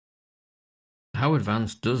how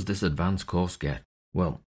advanced does this advanced course get?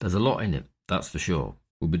 Well, there's a lot in it, that's for sure.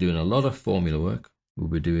 We'll be doing a lot of formula work. We'll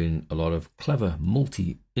be doing a lot of clever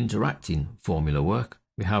multi-interacting formula work.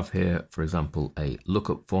 We have here, for example, a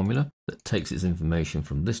lookup formula that takes its information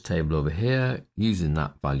from this table over here, using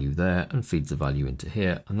that value there, and feeds the value into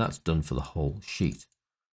here, and that's done for the whole sheet.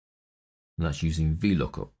 And that's using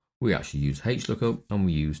VLOOKUP. We actually use HLOOKUP, and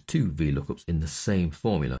we use two VLOOKUPs in the same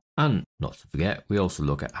formula. And not to forget, we also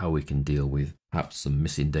look at how we can deal with perhaps some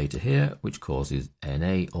missing data here, which causes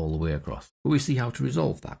NA all the way across. But we see how to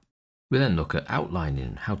resolve that. We then look at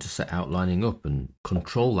outlining, how to set outlining up and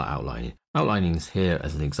control that outlining. Outlining is here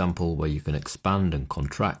as an example where you can expand and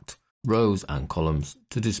contract rows and columns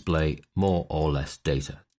to display more or less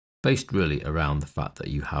data, based really around the fact that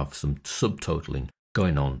you have some subtotaling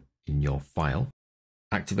going on in your file.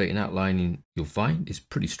 Activating outlining, you'll find, is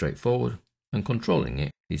pretty straightforward, and controlling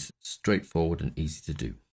it is straightforward and easy to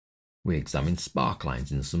do. We examine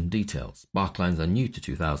Sparklines in some detail. Sparklines are new to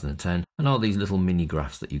 2010 and are these little mini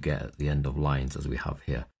graphs that you get at the end of lines, as we have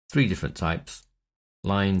here. 3 different types: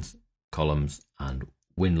 lines, columns, and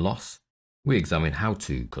win-loss. We examine how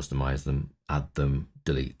to customize them, add them,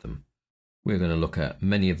 delete them. We're going to look at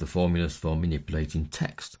many of the formulas for manipulating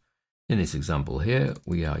text. In this example here,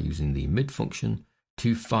 we are using the mid function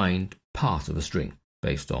to find part of a string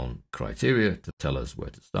based on criteria to tell us where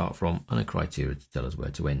to start from and a criteria to tell us where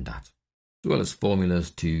to end at. As well as formulas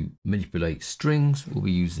to manipulate strings, we'll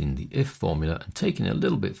be using the if formula and taking it a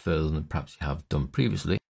little bit further than perhaps you have done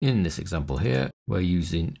previously. In this example here, we're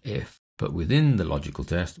using if, but within the logical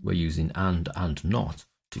test, we're using and not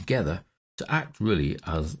together to act really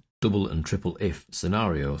as double and triple if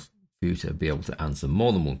scenarios for you to be able to answer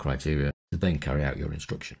more than one criteria to then carry out your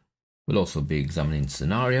instruction. We'll also be examining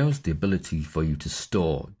scenarios, the ability for you to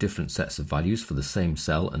store different sets of values for the same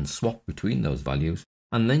cell and swap between those values,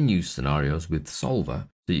 and then use scenarios with Solver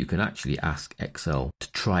so you can actually ask Excel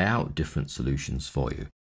to try out different solutions for you.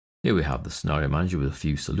 Here we have the scenario manager with a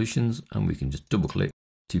few solutions, and we can just double click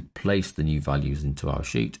to place the new values into our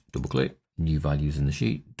sheet, double click, new values in the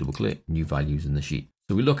sheet, double click, new values in the sheet.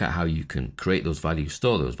 So we look at how you can create those values,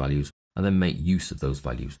 store those values, and then make use of those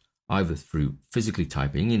values, either through physically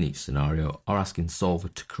typing in each scenario or asking Solver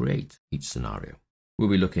to create each scenario. We'll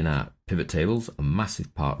be looking at pivot tables, a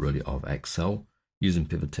massive part really of Excel, using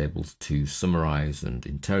pivot tables to summarize and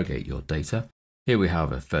interrogate your data. Here we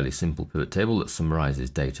have a fairly simple pivot table that summarizes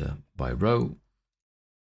data by row,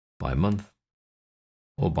 by month,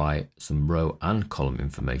 or by some row and column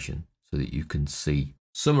information so that you can see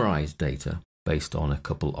summarized data based on a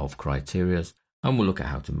couple of criteria. And we'll look at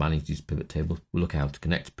how to manage these pivot tables. We'll look at how to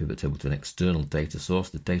connect a pivot table to an external data source.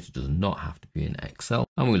 The data does not have to be in Excel.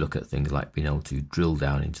 And we look at things like being able to drill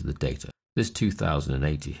down into the data. This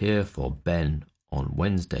 2080 here for Ben on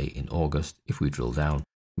Wednesday in August. If we drill down,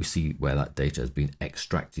 we see where that data has been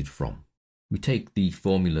extracted from. We take the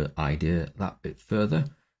formula idea that bit further,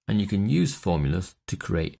 and you can use formulas to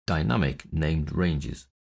create dynamic named ranges.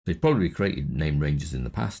 They've probably created named ranges in the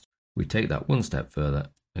past. We take that one step further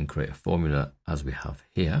and create a formula, as we have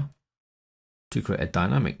here, to create a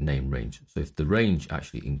dynamic name range. So if the range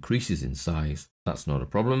actually increases in size, that's not a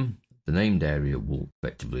problem. The named area will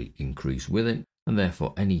effectively increase with it, and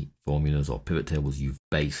therefore any formulas or pivot tables you've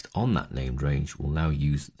based on that named range will now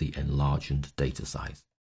use the enlarged data size.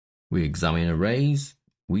 We examine arrays.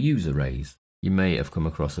 We use arrays. You may have come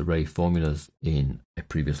across array formulas in a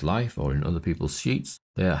previous life or in other people's sheets.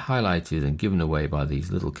 They are highlighted and given away by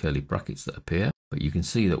these little curly brackets that appear. But you can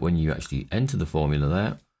see that when you actually enter the formula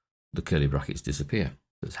there, the curly brackets disappear.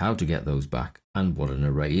 That's how to get those back and what an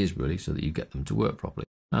array is really, so that you get them to work properly.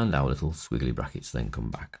 And our little squiggly brackets then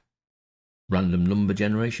come back. Random number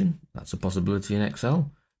generation, that's a possibility in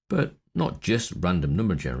Excel, but not just random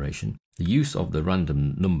number generation. The use of the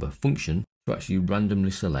random number function to actually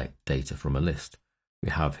randomly select data from a list. We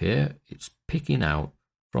have here, it's picking out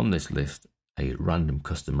from this list a random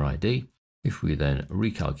customer ID. If we then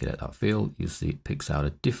recalculate that field, you'll see it picks out a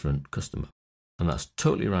different customer. And that's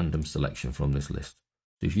totally random selection from this list.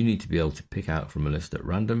 So if you need to be able to pick out from a list at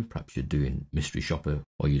random, perhaps you're doing mystery shopper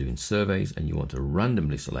or you're doing surveys and you want to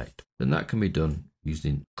randomly select, then that can be done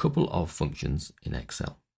using a couple of functions in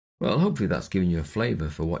Excel. Well, hopefully that's given you a flavor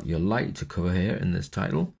for what you're likely to cover here in this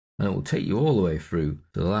title. And it will take you all the way through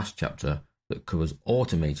to the last chapter that covers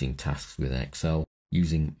automating tasks with Excel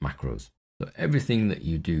using macros. So everything that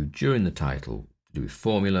you do during the title, to do with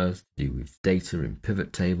formulas, to do with data in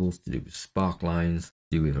pivot tables, to do with Sparklines,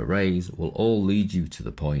 to do with arrays, will all lead you to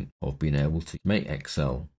the point of being able to make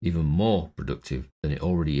Excel even more productive than it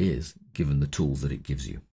already is, given the tools that it gives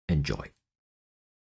you. Enjoy.